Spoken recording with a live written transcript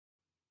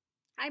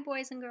Hi,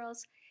 boys and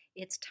girls.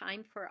 It's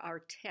time for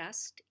our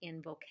test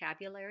in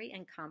vocabulary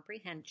and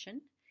comprehension.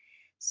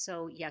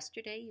 So,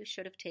 yesterday you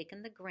should have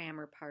taken the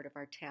grammar part of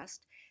our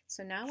test.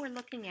 So, now we're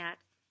looking at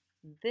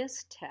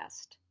this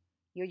test.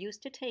 You're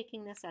used to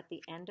taking this at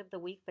the end of the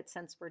week, but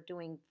since we're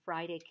doing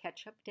Friday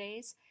catch up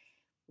days,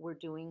 we're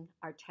doing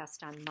our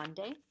test on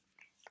Monday.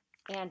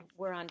 And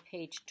we're on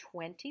page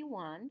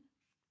 21,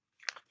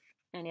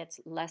 and it's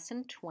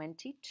lesson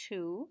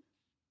 22,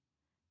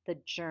 The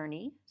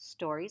Journey,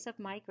 Stories of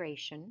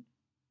Migration.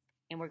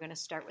 And we're going to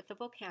start with the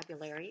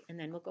vocabulary, and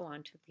then we'll go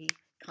on to the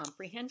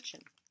comprehension.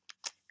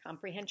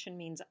 Comprehension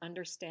means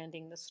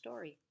understanding the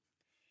story.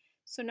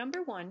 So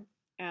number 1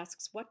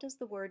 asks, what does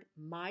the word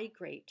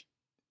migrate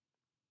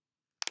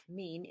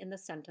mean in the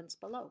sentence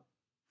below?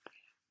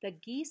 The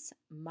geese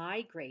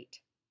migrate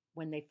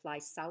when they fly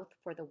south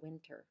for the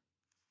winter.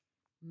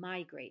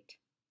 Migrate.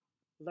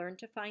 Learn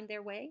to find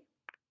their way,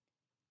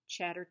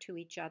 chatter to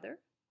each other,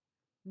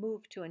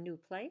 move to a new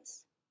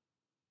place,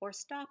 or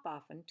stop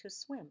often to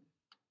swim.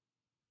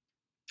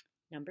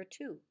 Number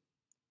 2,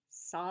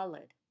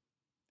 solid.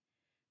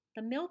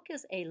 The milk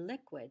is a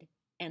liquid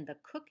and the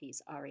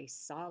cookies are a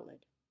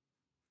solid.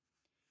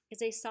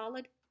 Is a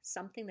solid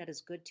something that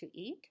is good to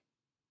eat?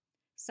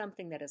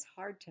 Something that is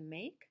hard to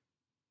make?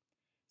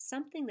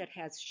 Something that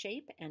has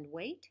shape and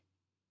weight?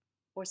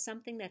 Or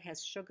something that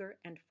has sugar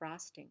and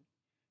frosting?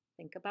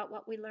 Think about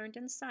what we learned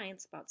in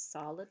science about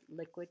solid,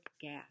 liquid,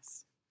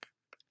 gas.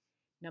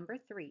 Number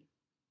 3,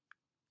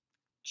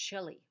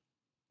 chilly.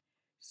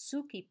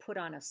 Suki put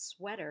on a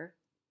sweater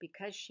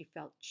because she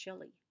felt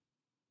chilly.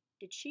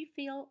 Did she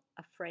feel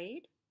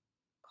afraid,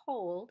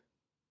 cold,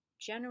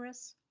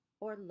 generous,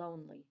 or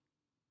lonely?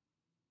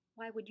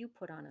 Why would you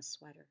put on a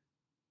sweater?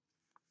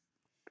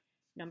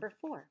 Number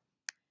 4,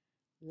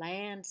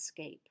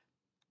 landscape.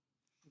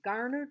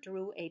 Garner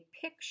drew a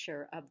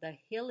picture of the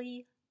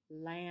hilly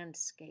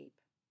landscape.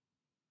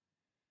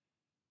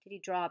 Did he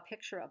draw a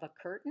picture of a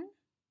curtain,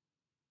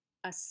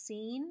 a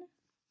scene,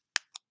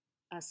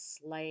 a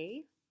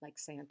sleigh, like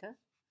Santa,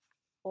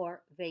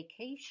 or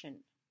vacation?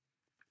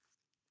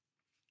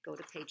 Go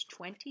to page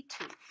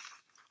 22.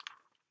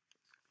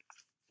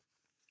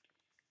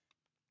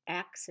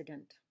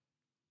 Accident.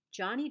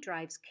 Johnny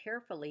drives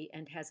carefully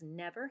and has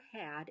never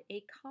had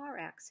a car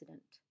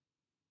accident.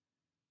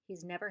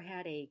 He's never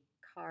had a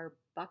car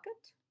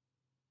bucket,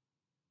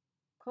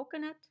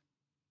 coconut,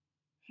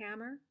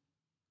 hammer,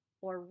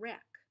 or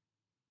wreck.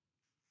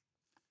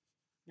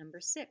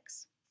 Number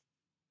 6,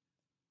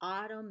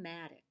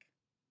 automatic.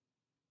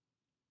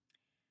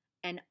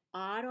 An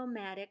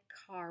automatic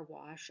car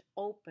wash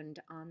opened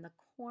on the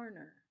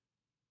corner.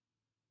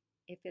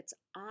 If it's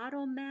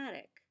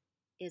automatic,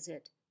 is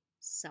it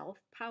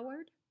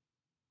self-powered,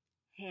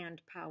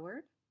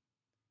 hand-powered,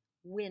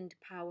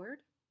 wind-powered,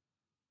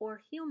 or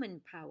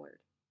human-powered?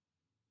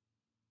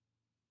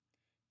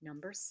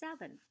 Number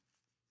 7,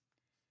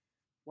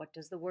 what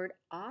does the word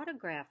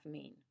autograph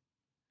mean?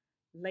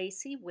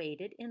 Lacey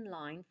waited in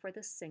line for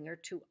the singer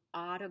to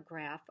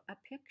autograph a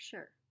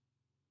picture.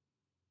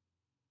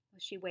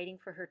 Was she waiting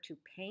for her to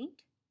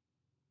paint,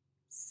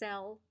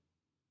 sell,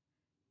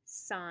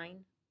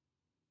 sign,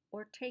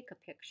 or take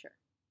a picture?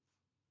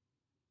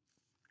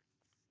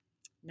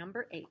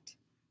 Number 8,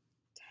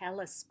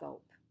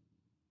 telescope.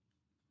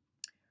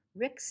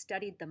 Rick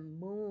studied the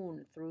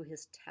moon through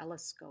his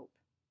telescope.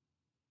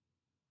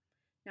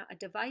 Now, a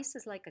device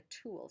is like a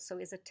tool. So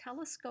is a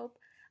telescope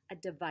a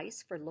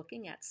device for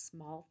looking at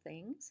small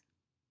things?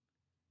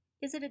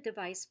 Is it a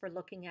device for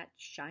looking at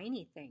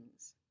shiny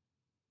things?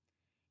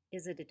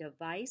 Is it a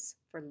device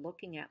for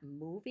looking at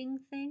moving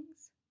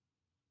things?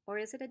 Or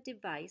is it a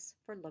device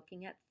for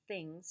looking at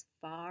things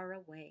far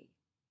away?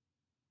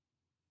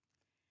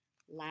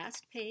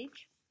 Last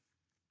page.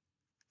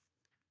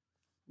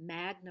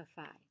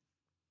 Magnify.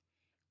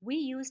 We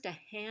used a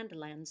hand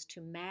lens to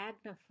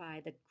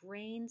magnify the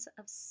grains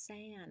of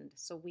sand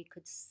so we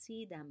could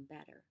see them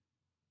better.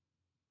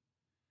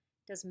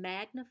 Does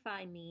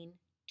magnify mean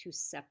to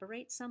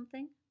separate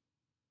something?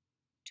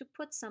 To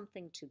put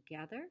something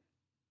together?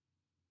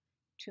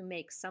 To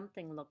make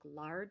something look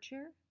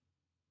larger?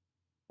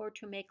 Or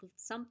to make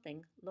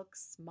something look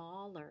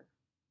smaller?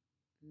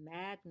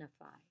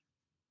 Magnify.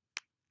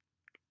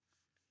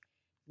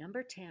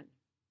 Number 10,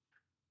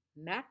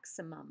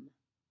 maximum.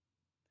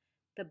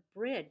 The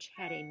bridge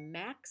had a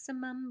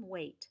maximum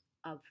weight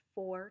of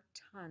 4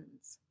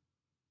 tons.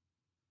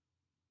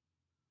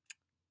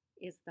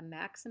 Is the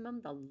maximum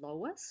the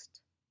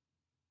lowest,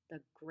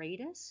 the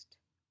greatest,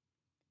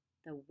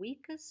 the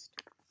weakest,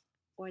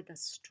 or the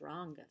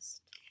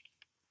strongest?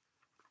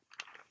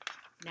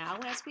 Now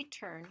as we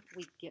turn,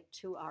 we get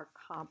to our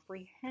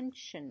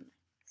comprehension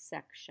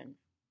section.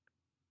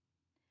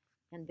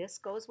 And this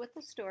goes with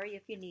the story.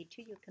 If you need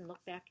to, you can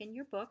look back in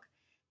your book.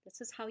 This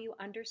is how you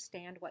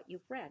understand what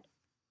you've read.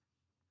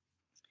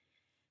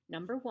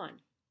 Number 1,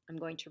 I'm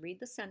going to read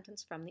the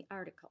sentence from the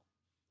article.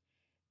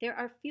 There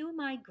are few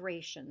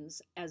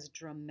migrations as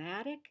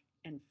dramatic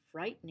and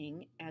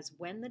frightening as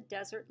when the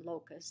desert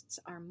locusts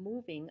are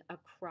moving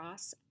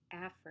across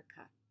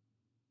Africa.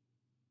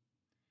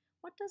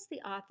 What does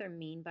the author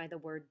mean by the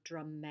word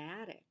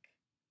dramatic?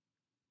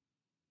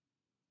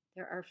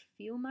 There are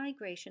few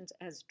migrations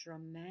as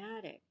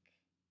dramatic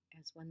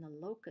as when the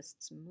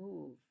locusts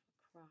move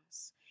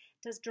across.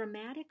 Does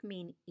dramatic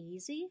mean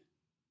easy,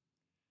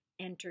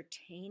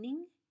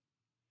 entertaining,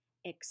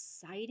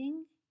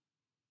 exciting,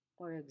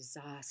 or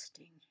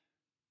exhausting?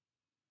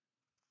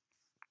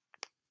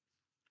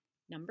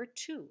 Number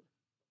 2,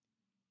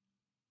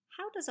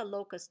 how does a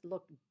locust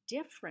look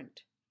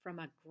different from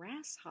a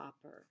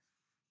grasshopper?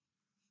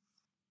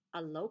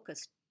 A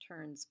locust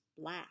turns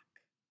black.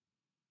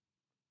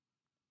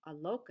 A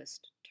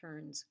locust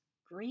turns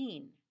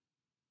green.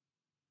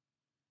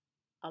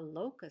 A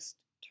locust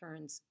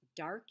turns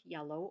dark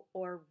yellow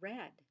or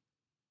red.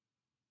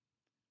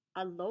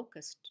 A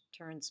locust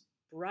turns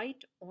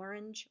bright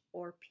orange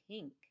or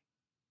pink.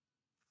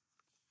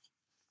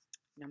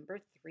 Number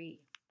 3,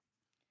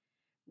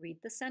 read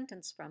the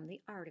sentence from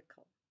the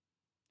article.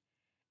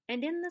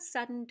 And in the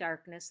sudden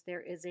darkness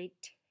there is a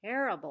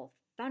terrible,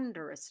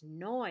 thunderous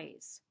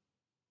noise.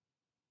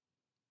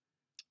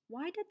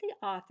 Why did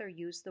the author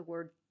use the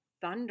word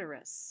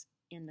thunderous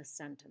in the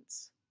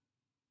sentence?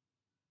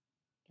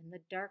 In the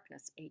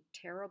darkness, a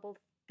terrible,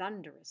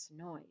 thunderous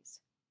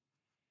noise.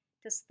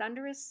 Does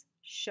thunderous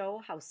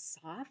show how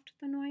soft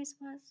the noise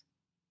was?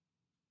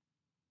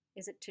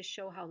 Is it to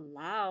show how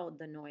loud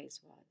the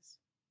noise was?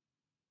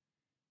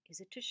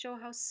 Is it to show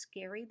how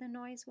scary the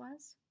noise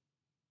was?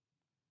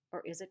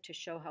 Or is it to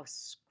show how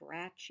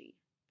scratchy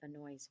the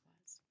noise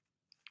was?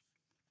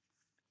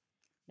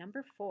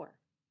 Number 4,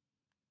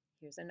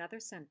 here's another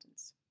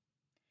sentence.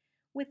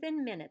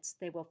 Within minutes,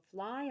 they will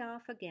fly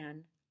off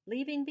again,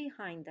 leaving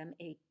behind them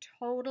a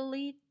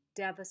totally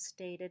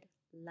devastated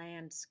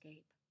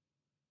landscape.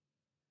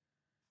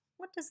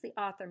 What does the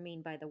author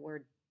mean by the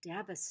word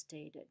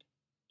devastated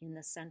in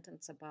the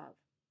sentence above?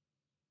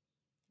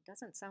 It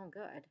doesn't sound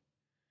good.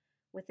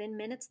 Within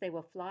minutes, they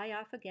will fly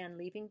off again,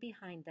 leaving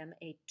behind them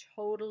a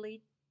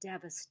totally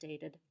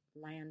devastated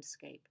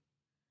landscape.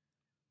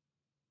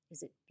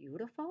 Is it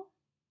beautiful?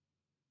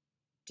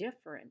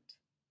 Different?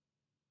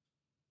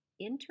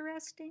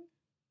 Interesting?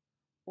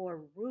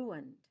 Or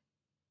ruined?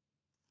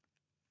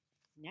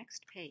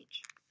 Next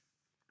page.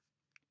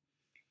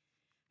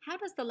 How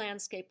does the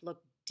landscape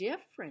look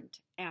different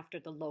after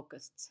the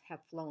locusts have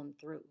flown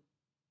through?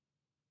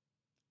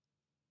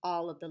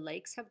 All of the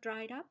lakes have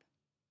dried up.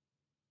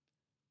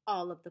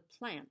 All of the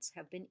plants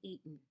have been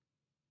eaten.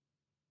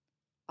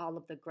 All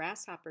of the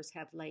grasshoppers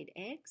have laid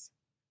eggs.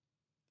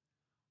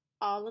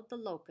 All of the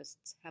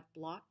locusts have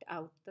blocked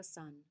out the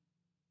sun.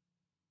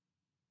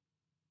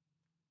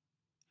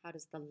 How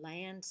does the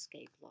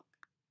landscape look?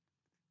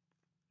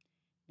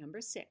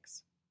 Number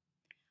 6.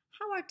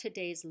 How are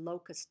today's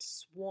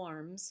locust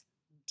swarms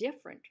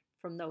different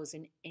from those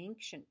in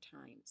ancient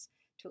times?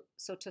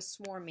 So to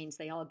swarm means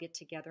they all get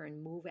together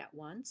and move at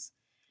once.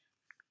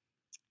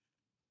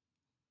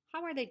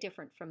 How are they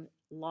different from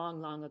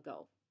long, long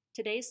ago?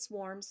 Today's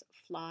swarms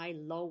fly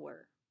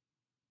lower.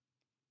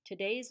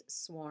 Today's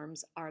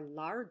swarms are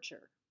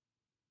larger.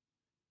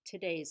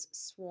 Today's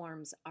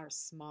swarms are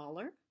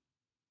smaller.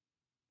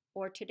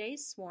 Or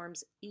today's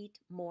swarms eat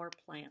more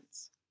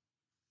plants.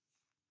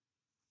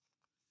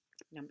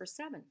 Number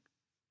 7.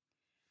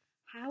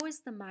 How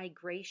is the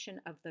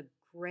migration of the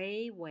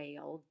gray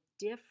whale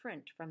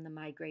different from the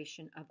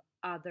migration of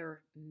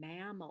other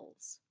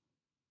mammals?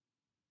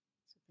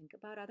 So think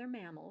about other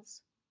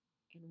mammals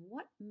and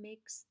what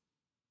makes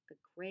the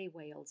gray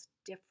whales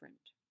different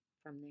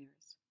from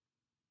theirs.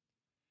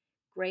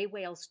 Gray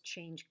whales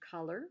change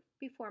color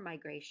before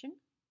migration.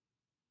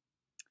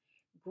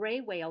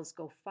 Gray whales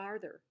go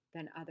farther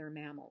than other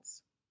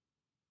mammals.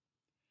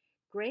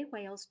 Gray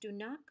whales do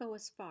not go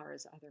as far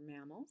as other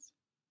mammals,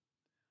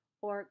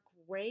 or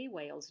gray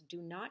whales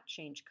do not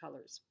change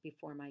colors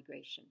before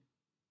migration.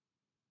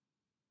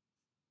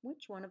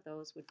 Which one of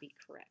those would be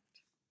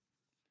correct?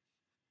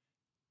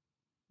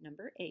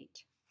 Number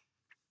 8.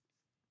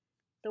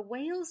 The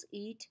whales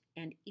eat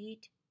and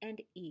eat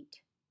and eat,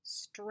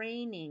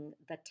 straining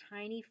the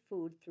tiny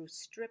food through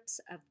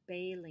strips of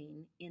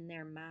baleen in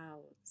their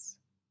mouths.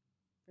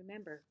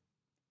 Remember,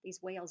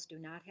 these whales do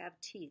not have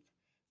teeth.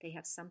 They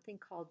have something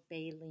called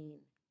baleen.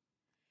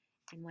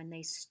 And when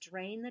they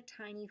strain the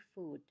tiny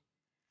food,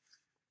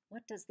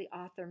 what does the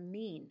author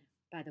mean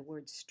by the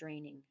word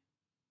straining?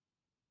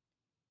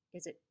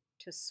 Is it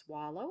to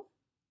swallow?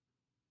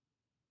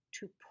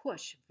 To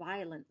push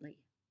violently?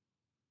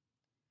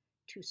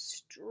 To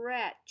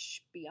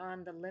stretch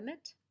beyond the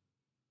limit?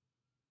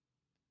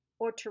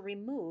 Or to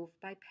remove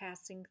by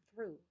passing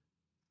through?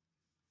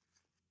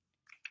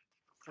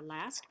 The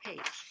last page,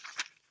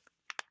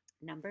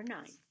 number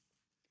 9.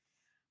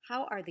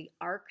 How are the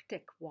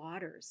Arctic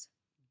waters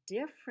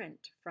different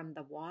from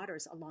the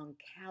waters along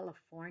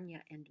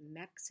California and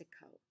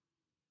Mexico?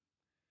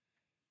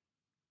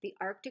 The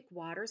Arctic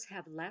waters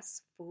have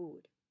less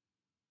food.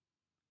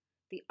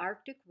 The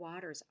Arctic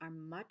waters are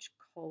much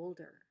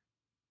colder.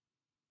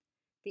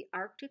 The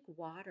Arctic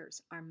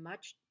waters are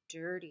much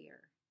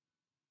dirtier.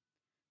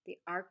 The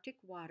Arctic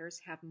waters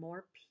have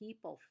more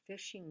people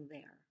fishing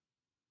there.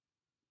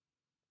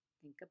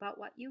 Think about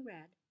what you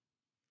read.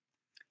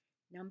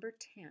 Number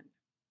 10.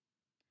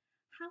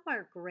 How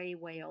are gray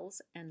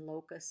whales and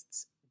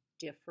locusts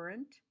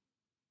different?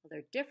 Well,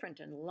 they're different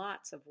in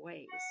lots of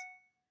ways.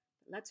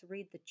 Let's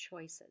read the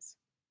choices.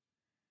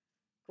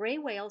 Gray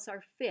whales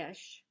are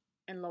fish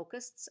and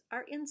locusts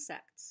are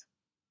insects.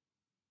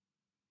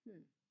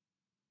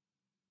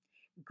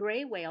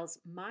 Gray whales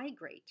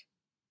migrate,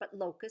 but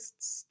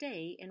locusts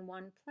stay in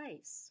one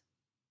place.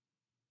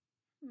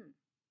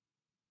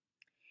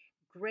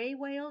 Gray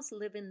whales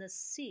live in the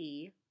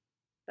sea,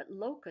 but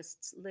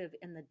locusts live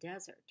in the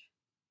desert.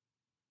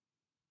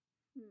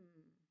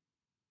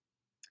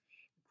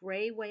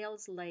 Gray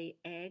whales lay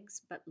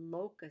eggs, but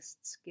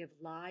locusts give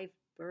live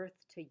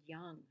birth to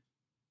young.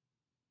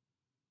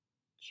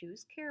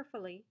 Choose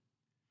carefully.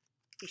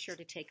 Be sure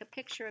to take a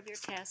picture of your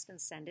test and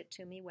send it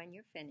to me when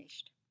you're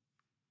finished.